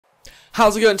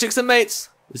How's it going, chicks and mates?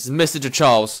 This is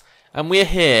Mrjacharles, and we're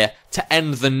here to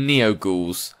end the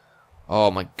Neo-Ghouls. Oh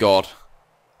my god.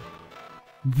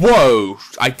 Whoa!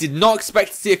 I did not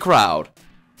expect to see a crowd.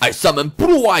 I summon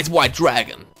Blue Eyes White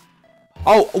Dragon.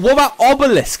 Oh, what about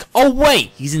Obelisk? Oh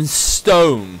wait, he's in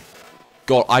stone.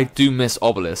 God, I do miss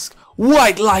Obelisk.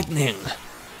 White Lightning!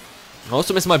 I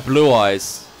also miss my Blue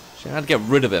Eyes. I had to get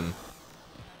rid of him.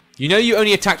 You know you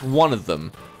only attacked one of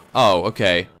them. Oh,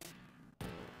 okay.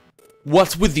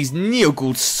 What's with these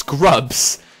Neo-Ghoul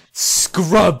scrubs?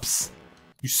 Scrubs!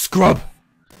 You scrub!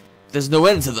 There's no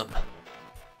end to them.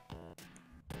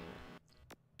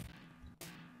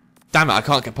 Damn it, I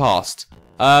can't get past.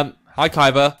 Hi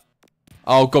Kyber.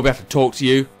 Oh god, we have to talk to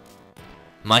you.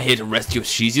 Am I here to rescue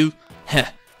Shizu? Heh,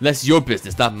 that's your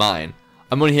business, not mine.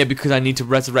 I'm only here because I need to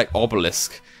resurrect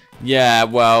Obelisk. Yeah,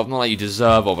 well, not like you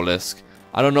deserve Obelisk.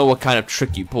 I don't know what kind of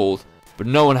trick you pulled, but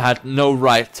no one had no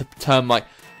right to turn my...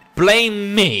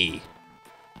 Blame me!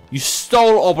 You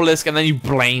stole Obelisk and then you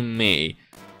blame me.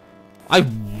 I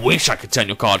wish I could turn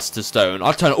your cards to stone.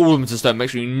 I'll turn all of them to stone, make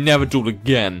sure you never duel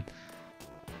again.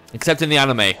 Except in the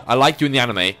anime. I like you in the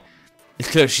anime.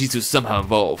 It's clear Shizu's somehow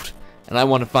involved, and I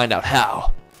want to find out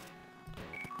how.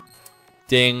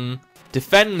 Ding.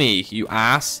 Defend me, you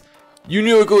ass. You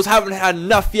Neo-Ghouls haven't had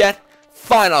enough yet?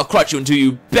 Fine, I'll crush you until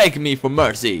you beg me for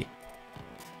mercy.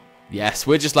 Yes,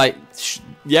 we're just like,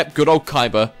 yep, good old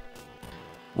Kyber.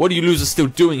 What are you losers still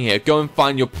doing here? Go and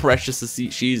find your precious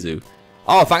Shizu.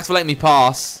 Oh, thanks for letting me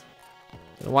pass.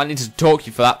 Don't know why I need to talk to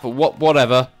you for that, but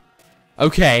whatever.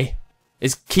 Okay.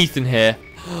 Is Keith in here?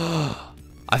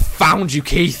 I found you,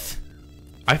 Keith.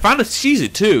 I found a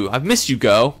Shizu too. I've missed you,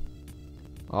 girl.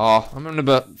 Oh, I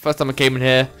remember first time I came in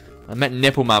here, I met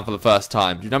Nipple Man for the first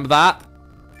time. Do you remember that?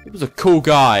 He was a cool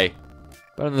guy.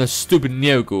 Better than those stupid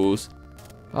Neo-Ghouls.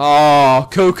 Oh,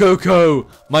 Co,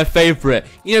 my favourite.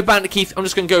 You know, Bandit Keith, I'm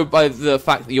just going to go by the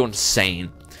fact that you're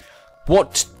insane.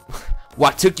 What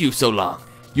took you so long?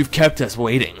 You've kept us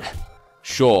waiting.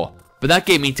 Sure, but that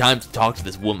gave me time to talk to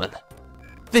this woman.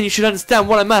 Then you should understand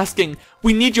what I'm asking.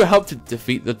 We need your help to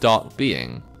defeat the Dark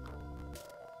Being.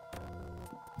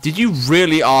 Did you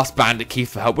really ask Bandit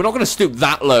Keith for help? We're not going to stoop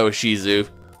that low, Shizu.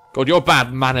 God, you're a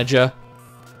bad manager.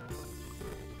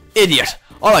 Idiot!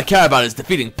 All I care about is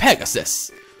defeating Pegasus.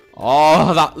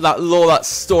 Oh, that lore, that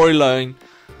storyline.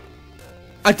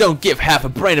 I don't give half a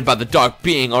brain about the Dark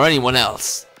Being or anyone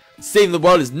else. Saving the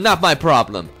world is not my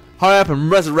problem. Hurry up and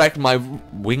resurrect my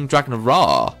Winged Dragon of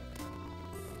Ra.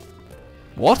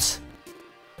 What?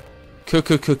 Cool.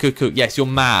 Yes, you're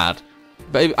mad.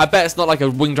 But I bet it's not like a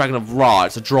Winged Dragon of Ra,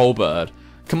 it's a droll bird.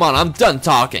 Come on, I'm done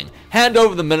talking. Hand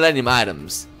over the Millennium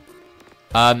items.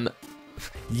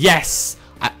 Yes!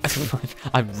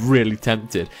 I'm really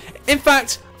tempted. In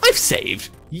fact, I've saved.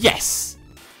 Yes!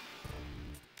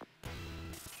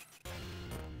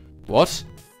 What?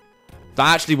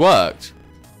 That actually worked.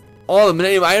 All the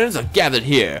Millennium items are gathered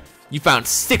here. You found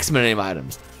 6 Millennium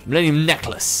items. Millennium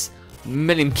Necklace.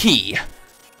 Millennium Key.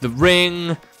 The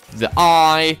Ring. The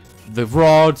Eye. The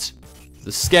Rod.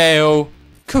 The Scale.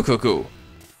 Cool.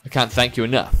 I can't thank you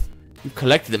enough. You've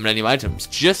collected the Millennium items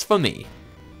just for me.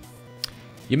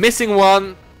 You're missing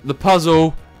one. The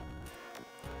puzzle.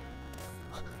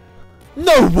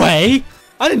 No way!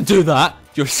 I didn't do that.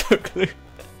 You're so clear.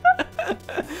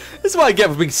 This is what I get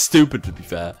for being stupid, to be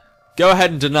fair. Go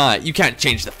ahead and deny it. You can't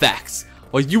change the facts.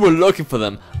 While you were looking for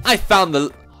them, I found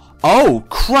the... Oh,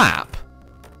 crap.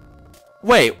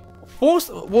 Wait,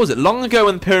 what was it? Long ago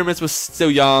when the pyramids were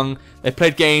still young, they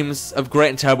played games of great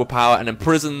and terrible power and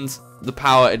imprisoned the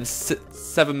power in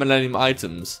 7 Millennium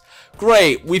items.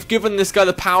 Great, we've given this guy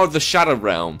the power of the Shadow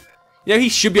Realm. You know, he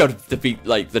should be able to defeat,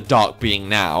 like, the Dark Being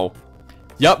now.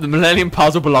 Yup, the Millennium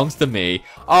Puzzle belongs to me.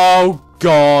 Oh,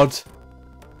 God.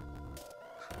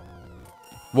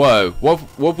 Whoa, what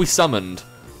have we summoned?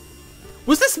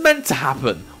 Was this meant to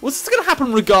happen? Was this going to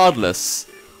happen regardless?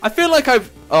 I feel like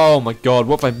I've... Oh, my God,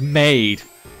 what have I made?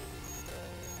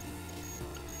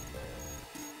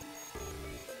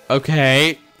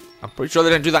 Okay. I'm pretty sure they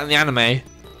don't do that in the anime.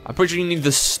 I'm pretty sure you need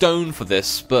the stone for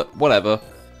this, but whatever.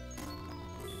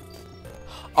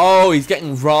 Oh, he's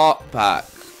getting Ra back.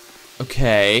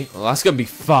 Okay, well that's gonna be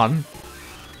fun.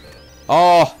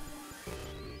 Oh,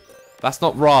 that's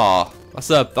not Ra.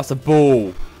 That's a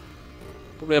ball.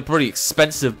 Probably a pretty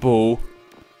expensive ball.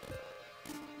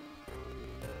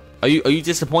 Are you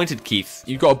disappointed, Keith?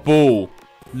 You got a ball.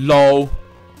 Lol.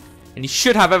 And you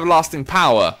should have everlasting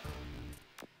power.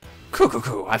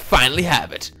 Cool. I finally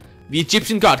have it. The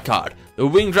Egyptian God card. The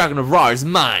Winged Dragon of Ra is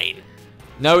mine.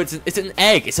 No, it's an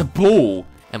egg. It's a ball.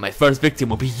 And my first victim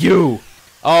will be you.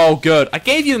 Oh, good. I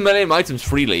gave you the Millennium items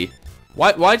freely.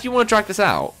 Why do you want to drag this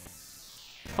out?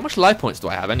 How much life points do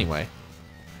I have anyway?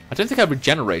 I don't think I've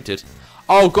regenerated.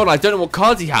 Oh god, I don't know what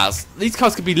cards he has. These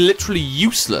cards could be literally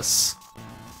useless.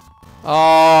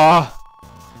 Ah.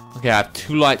 Okay, I have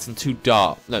 2 lights and 2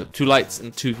 dark. No, 2 lights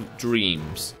and 2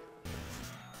 dreams.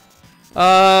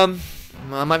 I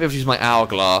might be able to use my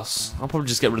hourglass. I'll probably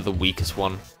just get rid of the weakest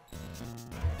one.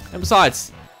 And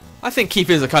besides, I think Keith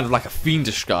is a kind of like a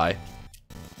fiendish guy.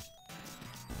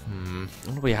 I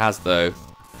wonder what he has though.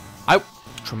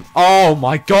 Oh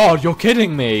my god, you're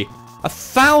kidding me!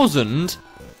 1,000?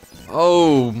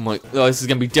 Oh my, oh, this is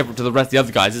gonna be different to the rest of the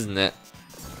other guys, isn't it?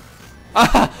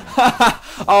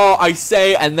 Oh, I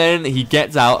say, and then he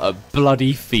gets out a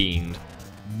bloody fiend.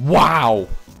 Wow!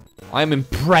 I am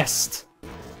impressed.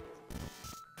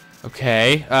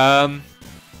 Okay, don't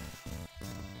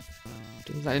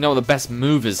exactly know what the best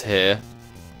move is here.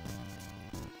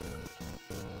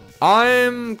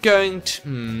 I'm going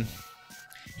to...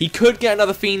 He could get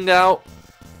another fiend out.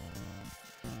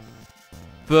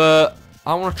 But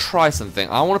I want to try something.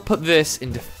 I want to put this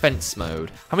in defense mode.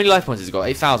 How many life points has he got?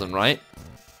 8,000, right?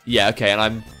 Yeah, okay, and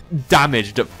I'm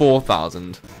damaged at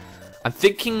 4,000. I'm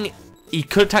thinking he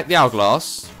could attack the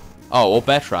hourglass. Oh, or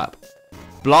bear trap.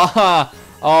 Blah!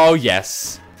 Oh,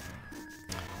 yes.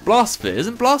 Blast sphere.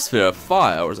 Isn't blast sphere a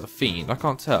fire or is it a fiend? I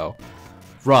can't tell.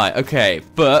 Right, okay,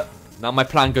 but now my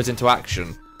plan goes into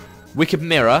action. Wicked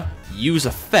Mirror, use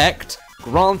effect.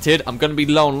 Granted, I'm going to be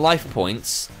low on life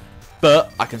points,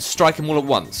 but I can strike him all at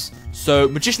once. So,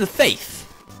 Magician of Faith.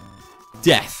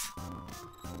 Death.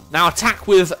 Now attack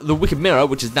with the Wicked Mirror,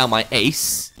 which is now my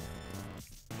ace.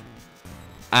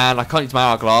 And I can't use my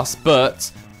hourglass,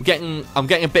 but I'm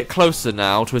getting a bit closer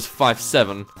now to his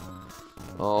 5-7.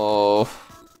 Oh,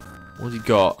 what's he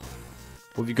got?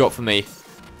 What have you got for me?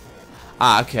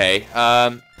 Ah, okay.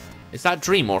 Is that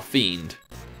Dream or Fiend?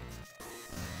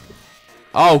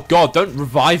 Oh god, don't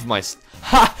revive my...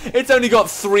 Ha! It's only got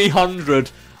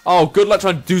 300. Oh, good luck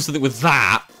trying to do something with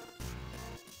that.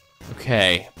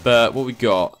 Okay, but what we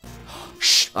got?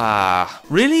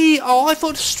 Really? Oh, I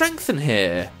thought to strengthen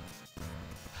here.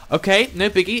 Okay, no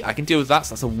biggie. I can deal with that,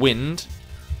 so that's a wind.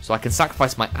 So I can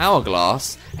sacrifice my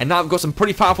hourglass. And now I've got some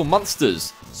pretty powerful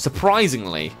monsters.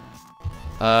 Surprisingly.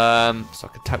 So I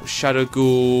can attack with Shadow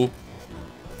Ghoul.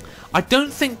 I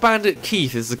don't think Bandit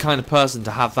Keith is the kind of person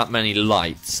to have that many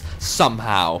lights,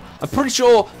 somehow. I'm pretty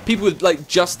sure people with, like,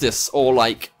 Justice or,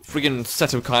 like, friggin'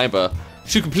 Seto Kaiba,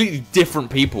 2 completely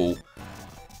different people,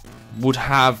 would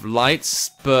have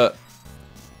lights, but...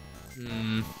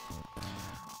 I'm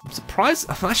surprised.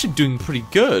 I'm actually doing pretty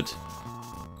good.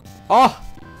 Oh!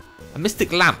 A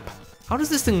Mystic Lamp. How does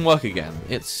this thing work again?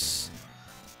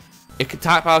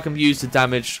 Attack power can be used to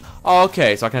damage... Oh,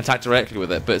 okay, so I can attack directly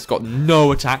with it, but it's got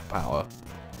no attack power.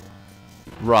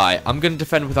 Right, I'm going to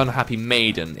defend with Unhappy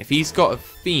Maiden. If he's got a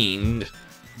Fiend,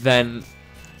 then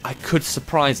I could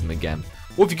surprise him again.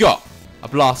 What have you got? A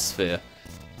Blast Sphere.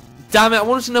 Damn it, I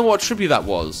wanted to know what tribute that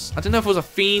was. I don't know if it was a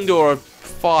Fiend or a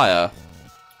Fire.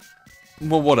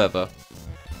 Well, whatever.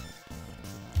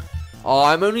 Oh,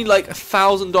 I'm only like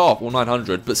 1,000 off, or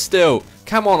 900, but still...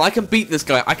 Come on, I can beat this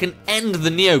guy. I can end the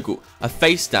Neo Ghoul. A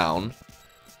face down.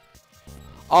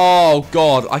 Oh,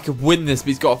 God. I could win this, but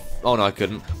he's got... Oh, no, I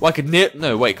couldn't. Well, I could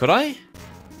No, wait, could I?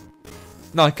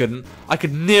 No, I couldn't. I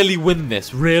could nearly win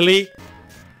this. Really?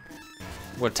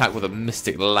 We'll attack with a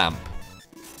Mystic Lamp.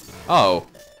 Oh.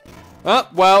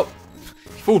 Well.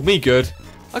 He fooled me good.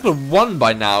 I could have won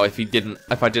by now if I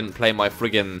didn't play my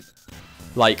friggin',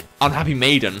 like, Unhappy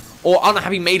Maiden. Or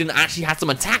Unhappy Maiden actually had some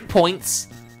attack points.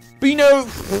 But you know,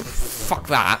 fuck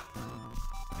that.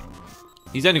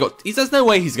 There's no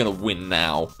way he's gonna win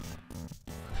now.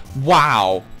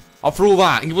 Wow. After all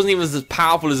that, he wasn't even as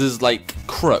powerful as his, like,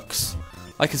 crooks.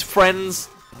 Like, his friends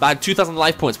that had 2,000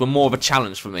 life points were more of a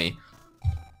challenge for me.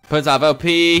 Opponents out of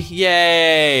LP.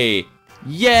 Yay!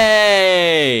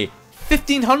 Yay!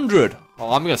 1,500.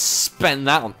 Oh, I'm gonna spend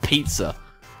that on pizza.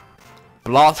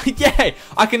 Blast. Yay!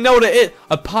 I can know what it is.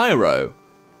 A pyro.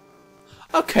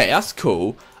 Okay, that's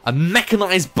cool. A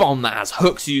mechanized bomb that has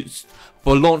hooks used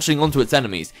for launching onto its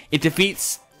enemies. It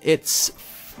defeats its...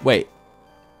 Wait.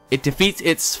 It defeats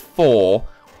its foe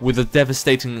with a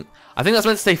devastating... I think that's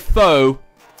meant to say foe.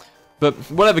 But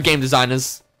whatever, game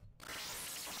designers.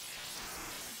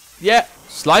 Yeah,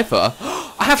 Slifer.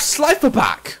 I have Slifer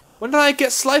back! When did I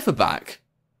get Slifer back?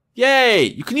 Yay!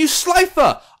 You can use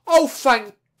Slifer! Oh,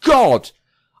 thank God!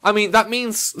 I mean, that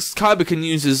means Kaiba can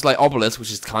use his, like, Obelisk,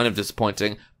 which is kind of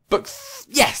disappointing. But,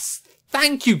 yes!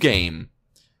 Thank you, game!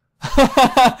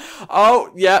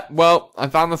 Oh, yeah, well, I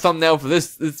found the thumbnail for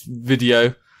this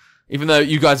video. Even though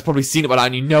you guys have probably seen it by now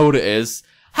and you know what it is.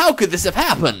 How could this have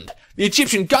happened? The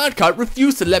Egyptian god card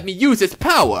refused to let me use its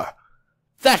power.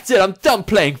 That's it, I'm done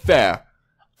playing fair.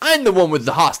 I'm the one with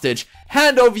the hostage.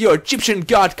 Hand over your Egyptian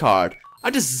god card.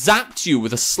 I just zapped you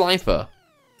with a sniper.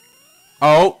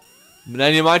 Oh,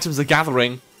 Millennium items are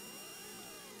gathering.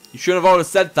 You shouldn't have always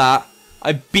said that.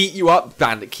 I beat you up,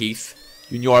 Bandit Keith.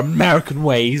 You and your American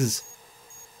ways.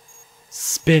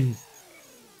 Spin.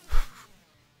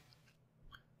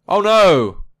 Oh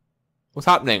no. What's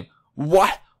happening?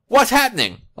 What's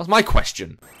happening? That's my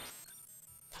question.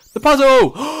 The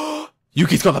puzzle!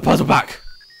 Yuki's got the puzzle back.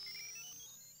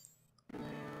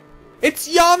 It's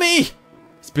Yami!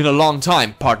 It's been a long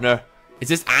time, partner. Is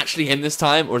this actually him this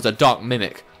time, or is it a dark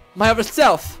mimic? My other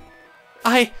self.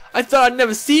 I thought I'd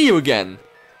never see you again.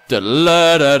 Da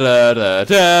 -da -da -da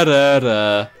 -da -da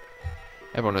 -da.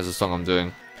 Everyone knows the song I'm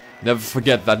doing. Never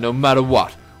forget that no matter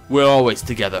what, we're always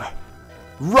together.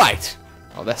 Right.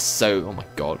 Oh, that's so... Oh my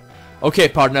god. Okay,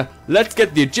 partner. Let's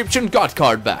get the Egyptian god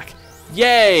card back.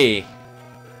 Yay!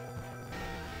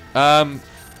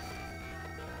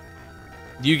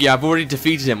 Yugi, I've already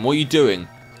defeated him. What are you doing?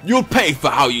 You'll pay for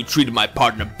how you treated my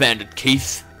partner, Bandit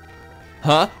Keith.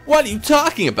 Huh? What are you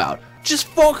talking about? Just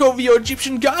fork over your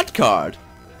Egyptian god card.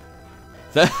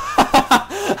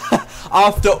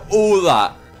 After all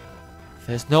that.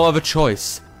 There's no other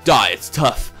choice. Die, it's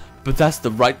tough. But that's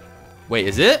the right... Wait,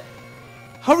 is it?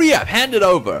 Hurry up, hand it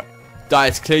over. Die,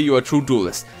 it's clear you are a true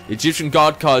duelist. The Egyptian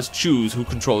god cards choose who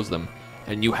controls them.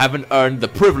 And you haven't earned the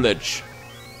privilege.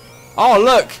 Oh,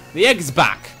 look! The egg's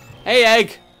back. Hey,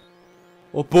 egg.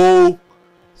 Or ball. I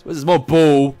suppose it's more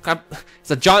ball.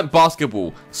 It's a giant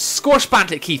basketball. Squash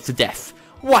Bandit Keith to death.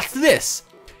 What's this?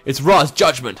 It's Ra's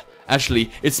judgment.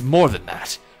 Actually, it's more than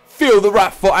that. Feel the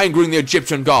wrath for angering the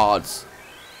Egyptian gods.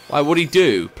 Why, what'd he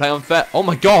do? Play unfair? Oh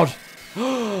my god.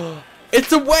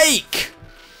 It's awake!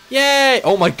 Yay!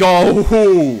 Oh my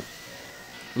god.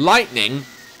 Lightning.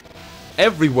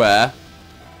 Everywhere.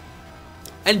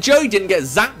 And Joey didn't get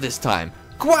zapped this time.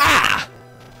 Gwah!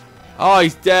 Oh,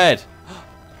 he's dead.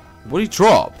 What did he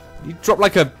drop? He dropped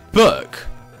like a book.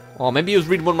 Oh, maybe he was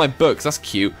reading one of my books. That's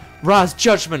cute. Ra's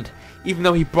judgment. Even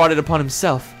though he brought it upon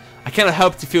himself, I cannot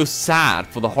help to feel sad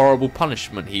for the horrible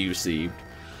punishment he received.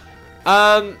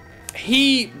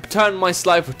 He turned my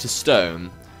slifer to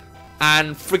stone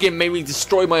and friggin' made me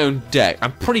destroy my own deck.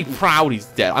 I'm pretty proud he's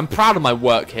dead. I'm proud of my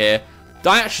work here.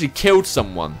 I actually killed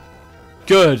someone.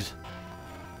 Good.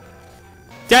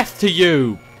 Death to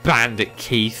you, Bandit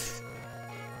Keith.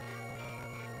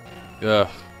 Ugh.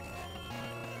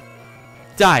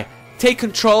 Die. Take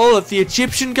control of the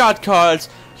Egyptian god cards.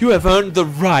 You have earned the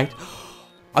right.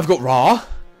 I've got Ra.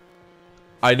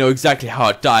 I know exactly how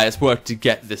hard Die has worked to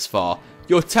get this far.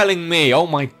 You're telling me, oh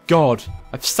my god.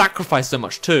 I've sacrificed so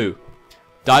much too.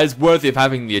 Die is worthy of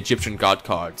having the Egyptian god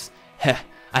cards. Heh.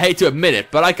 I hate to admit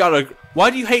it, but I gotta... Why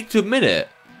do you hate to admit it?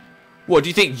 What, do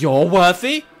you think you're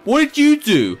worthy? What did you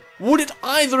do? What did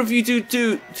either of you do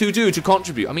to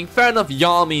contribute? I mean, fair enough,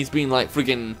 Yami's been like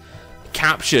friggin'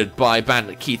 captured by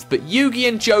Bandit Keith, but Yugi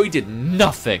and Joey did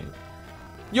nothing.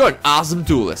 You're an awesome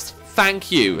duelist.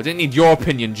 Thank you. I didn't need your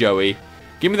opinion, Joey.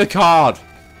 Give me the card.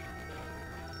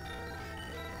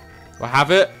 Do I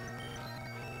have it?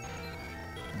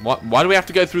 What? Why do we have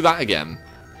to go through that again?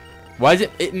 Why is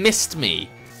it? It missed me.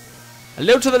 A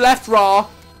little to the left, Ra.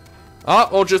 Oh,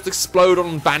 or just explode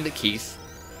on Bandit Keith.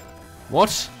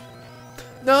 What?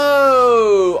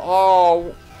 No!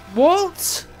 Oh,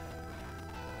 what?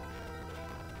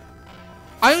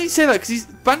 I only say that because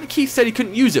Bandit Keith said he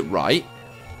couldn't use it, right?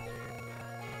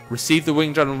 Receive the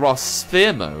Winged Dragon Ra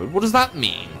Sphere mode? What does that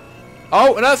mean?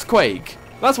 Oh, an earthquake!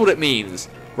 That's what it means.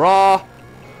 Ra,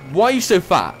 why are you so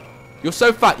fat? You're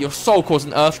so fat, your soul caused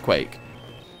an earthquake.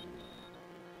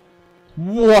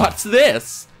 What's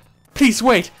this? Please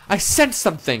wait, I sense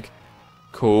something.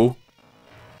 Cool.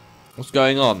 What's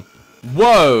going on?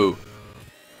 Whoa!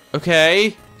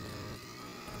 Okay.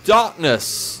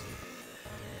 Darkness.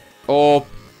 Or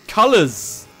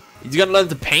colours. Is he gonna learn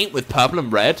to paint with purple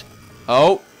and red?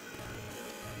 Oh.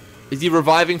 Is he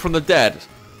reviving from the dead?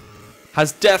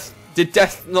 Did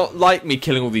death not like me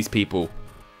killing all these people?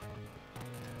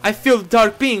 I feel the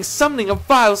dark being summoning a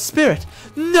vile spirit.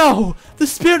 No! The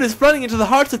spirit is running into the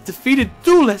hearts of defeated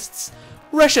duelists.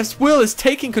 Reshef's will is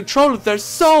taking control of their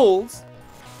souls.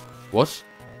 What?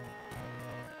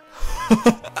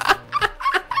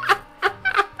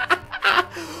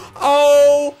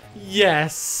 Oh,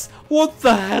 yes. What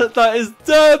the hell? That is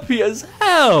derpy as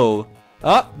hell.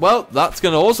 Ah, well, that's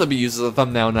going to also be used as a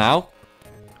thumbnail now.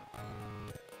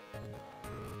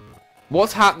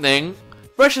 What's happening?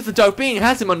 Reshef the Dark Being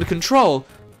has him under control.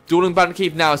 Dueling Bandit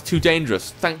Keith now is too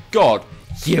dangerous. Thank God.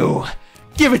 You!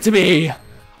 Give it to me!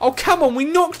 Oh, come on, we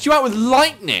knocked you out with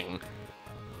lightning.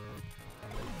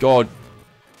 God.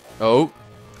 Oh.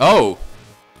 Oh.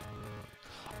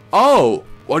 Oh.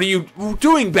 What are you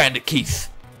doing, Bandit Keith?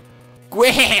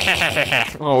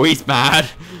 Oh, he's mad.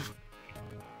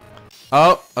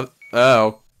 Oh.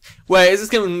 Oh. Wait, is this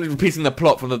going to be repeating the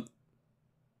plot from the...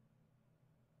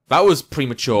 That was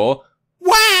premature.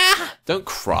 Wah! Don't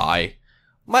cry.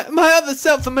 My other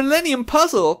self, the Millennium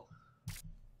Puzzle.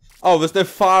 Oh, there's no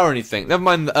fire or anything. Never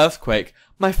mind the earthquake.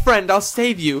 My friend, I'll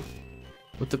save you.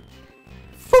 What the...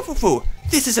 Foo.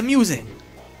 This is amusing.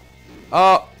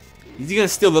 Is he gonna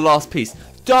steal the last piece?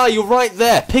 Die, you're right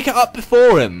there. Pick it up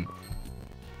before him.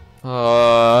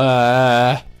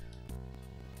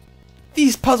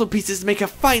 These puzzle pieces make a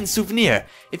fine souvenir.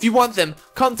 If you want them,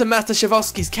 come to Master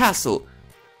Reshef's castle.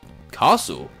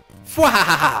 Castle?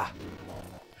 Fwahaha!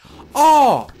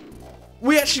 Oh!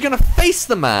 We're actually gonna face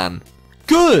the man!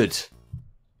 Good!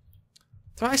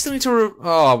 Do I still need to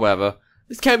oh, whatever.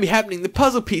 This can't be happening. The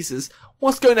puzzle pieces.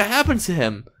 What's going to happen to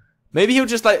him? Maybe he'll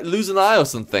just, like, lose an eye or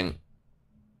something.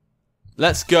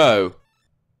 Let's go.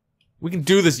 We can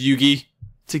do this, Yugi.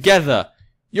 Together.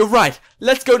 You're right.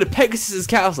 Let's go to Pegasus'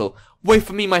 castle. Wait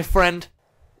for me, my friend.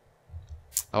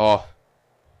 Oh.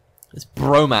 This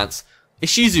bromance.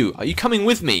 Ishizu, are you coming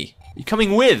with me? Are you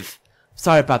coming with?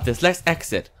 Sorry about this. Let's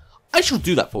exit. I shall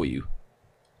do that for you.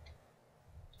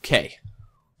 Okay.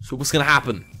 So what's gonna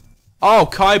happen? Oh,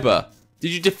 Kaiba. Did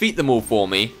you defeat them all for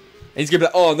me? And he's gonna be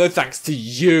like, oh, no thanks to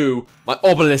you. My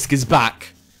obelisk is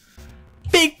back.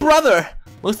 Big brother!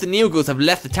 Most of the Neogos have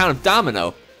left the town of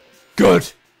Domino.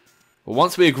 Good. But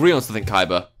once we agree on something,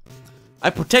 Kaiba. I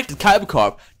protected Kaiba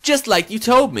Corp, just like you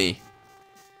told me.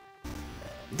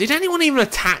 Did anyone even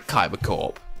attack Kaiba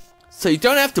Corp? So you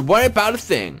don't have to worry about a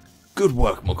thing. Good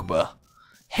work, Mokuba.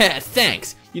 Heh,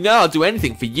 thanks. You know I'll do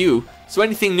anything for you. So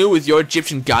anything new with your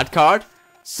Egyptian god card?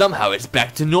 Somehow it's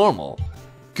back to normal.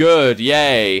 Good,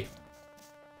 yay.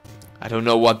 I don't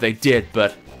know what they did,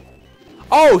 but...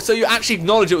 Oh, so you actually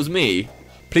acknowledge it was me.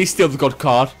 Please steal the god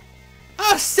card.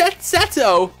 Ah,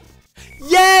 Seto!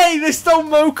 Yay, they stole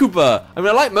Mokuba! I mean,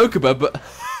 I like Mokuba, but...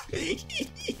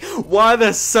 Why are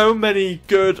there so many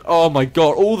good... Oh my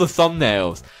god, all the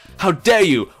thumbnails. How dare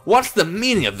you? What's the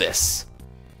meaning of this?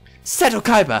 Seto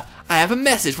Kaiba, I have a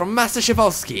message from Master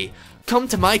Reshef. Come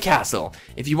to my castle.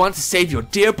 If you want to save your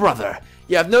dear brother,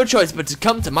 you have no choice but to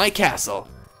come to my castle.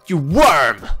 You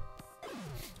worm!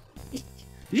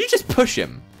 Did you just push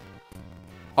him?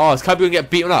 Oh, is Kaiba gonna get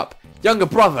beaten up? Younger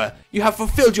brother, you have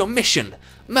fulfilled your mission.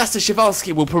 Master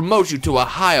Reshef will promote you to a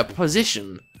higher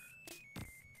position.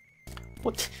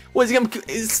 What is he gonna...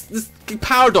 Is this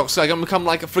Paradox guy gonna become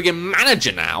like a friggin'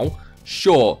 manager now?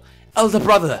 Sure. Elder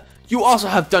brother, you also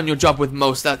have done your job with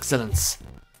most excellence.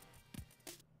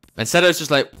 And Seto's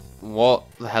just like, what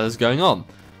the hell is going on?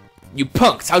 You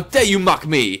punks, how dare you mock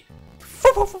me?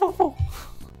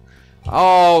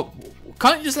 Oh,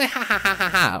 can't you just say ha ha ha ha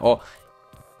ha? Or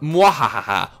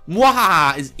mwahaha.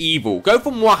 Mwahaha is evil. Go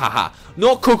for mwahaha.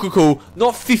 Not cuckoo,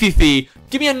 not fi.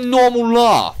 Give me a normal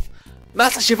laugh.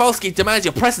 Master Reshef demands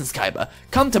your presence, Kaiba.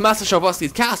 Come to Master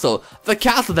Reshef's castle. The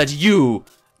castle that you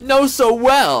know so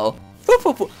well.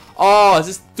 Oh, is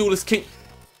this Duelist King?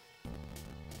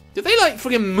 Did they like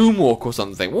friggin' moonwalk or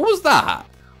something? What was that?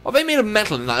 Oh, they made of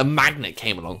metal and like a magnet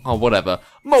came along. Oh, whatever.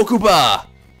 Mokuba!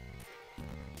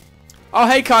 Oh,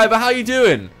 hey Kaiba, how you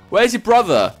doing? Where's your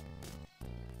brother?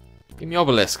 Give me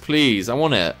obelisk, please. I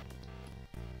want it.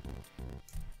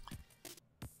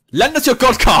 Lend us your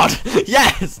god card!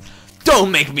 Yes!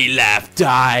 Don't make me laugh,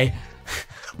 die!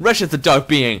 Reshef the Dark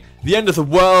Being, the end of the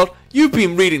world. You've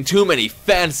been reading too many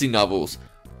fantasy novels.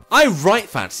 I write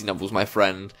fantasy novels, my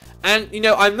friend. And, you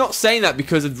know, I'm not saying that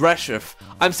because of Reshef.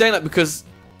 I'm saying that because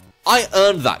I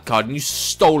earned that card and you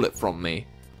stole it from me.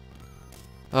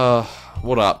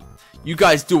 What up? You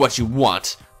guys do what you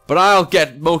want, but I'll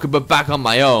get Mokuba back on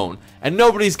my own. And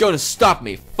nobody's going to stop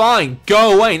me. Fine,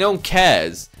 go away, no one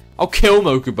cares. I'll kill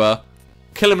Mokuba.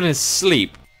 Kill him in his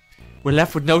sleep. We're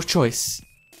left with no choice.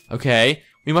 Okay?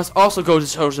 We must also go to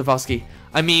Reshef.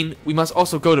 I mean, we must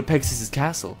also go to Pegasus'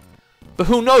 castle. But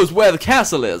who knows where the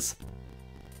castle is?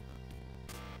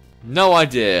 No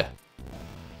idea.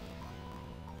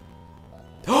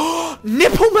 Oh,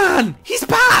 Nipple Man! He's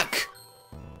back!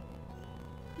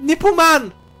 Nipple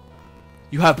Man!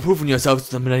 You have proven yourselves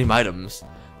to the Millennium Items.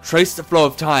 Trace the flow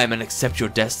of time and accept your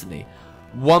destiny.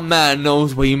 One man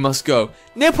knows where you must go.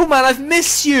 Nipple Man, I've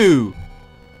missed you!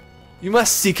 You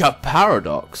must seek out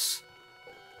Paradox.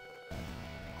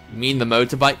 You mean the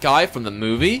motorbike guy from the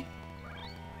movie?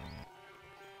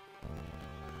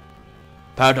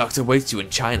 Paradox awaits you in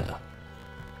China.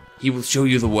 He will show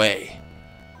you the way.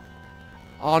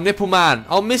 Oh, Nipple Man,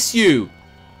 I'll miss you.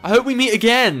 I hope we meet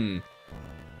again.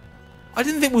 I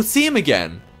didn't think we'll see him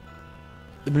again.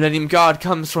 The Millennium Guard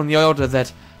comes from the order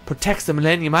that protects the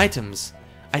Millennium items.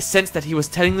 I sensed that he was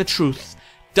telling the truth.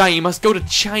 Dai, you must go to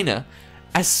China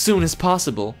as soon as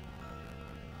possible.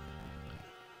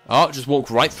 Oh, just walked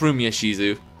right through me,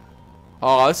 Shizu.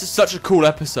 Oh, this is such a cool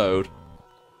episode.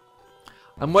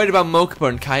 I'm worried about Mokuba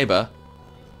and Kaiba.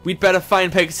 We'd better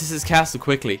find Pegasus' castle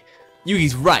quickly.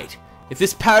 Yugi's right. If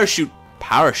this parachute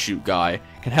guy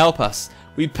can help us,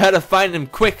 we'd better find him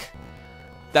quick.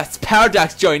 That's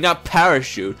Paradox, Joey, not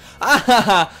Parachute. Ah ha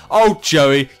ha! Oh,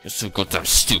 Joey, you're so goddamn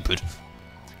stupid.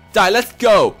 Dai, let's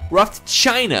go. We're off to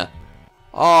China.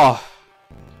 Oh,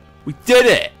 we did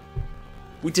it.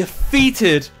 We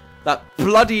defeated that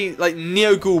bloody, like,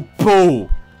 Neogul bull.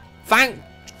 Thank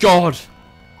God.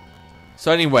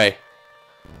 So anyway,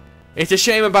 it's a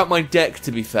shame about my deck,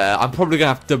 to be fair. I'm probably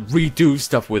going to have to redo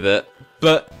stuff with it.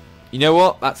 But, you know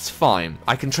what? That's fine.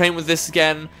 I can train with this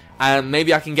again, and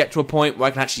maybe I can get to a point where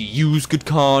I can actually use good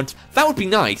cards. That would be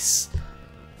nice.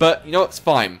 But, you know what? It's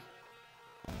fine.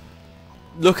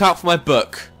 Look out for my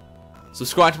book.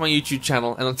 Subscribe to my YouTube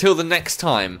channel, and until the next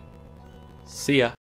time, see ya.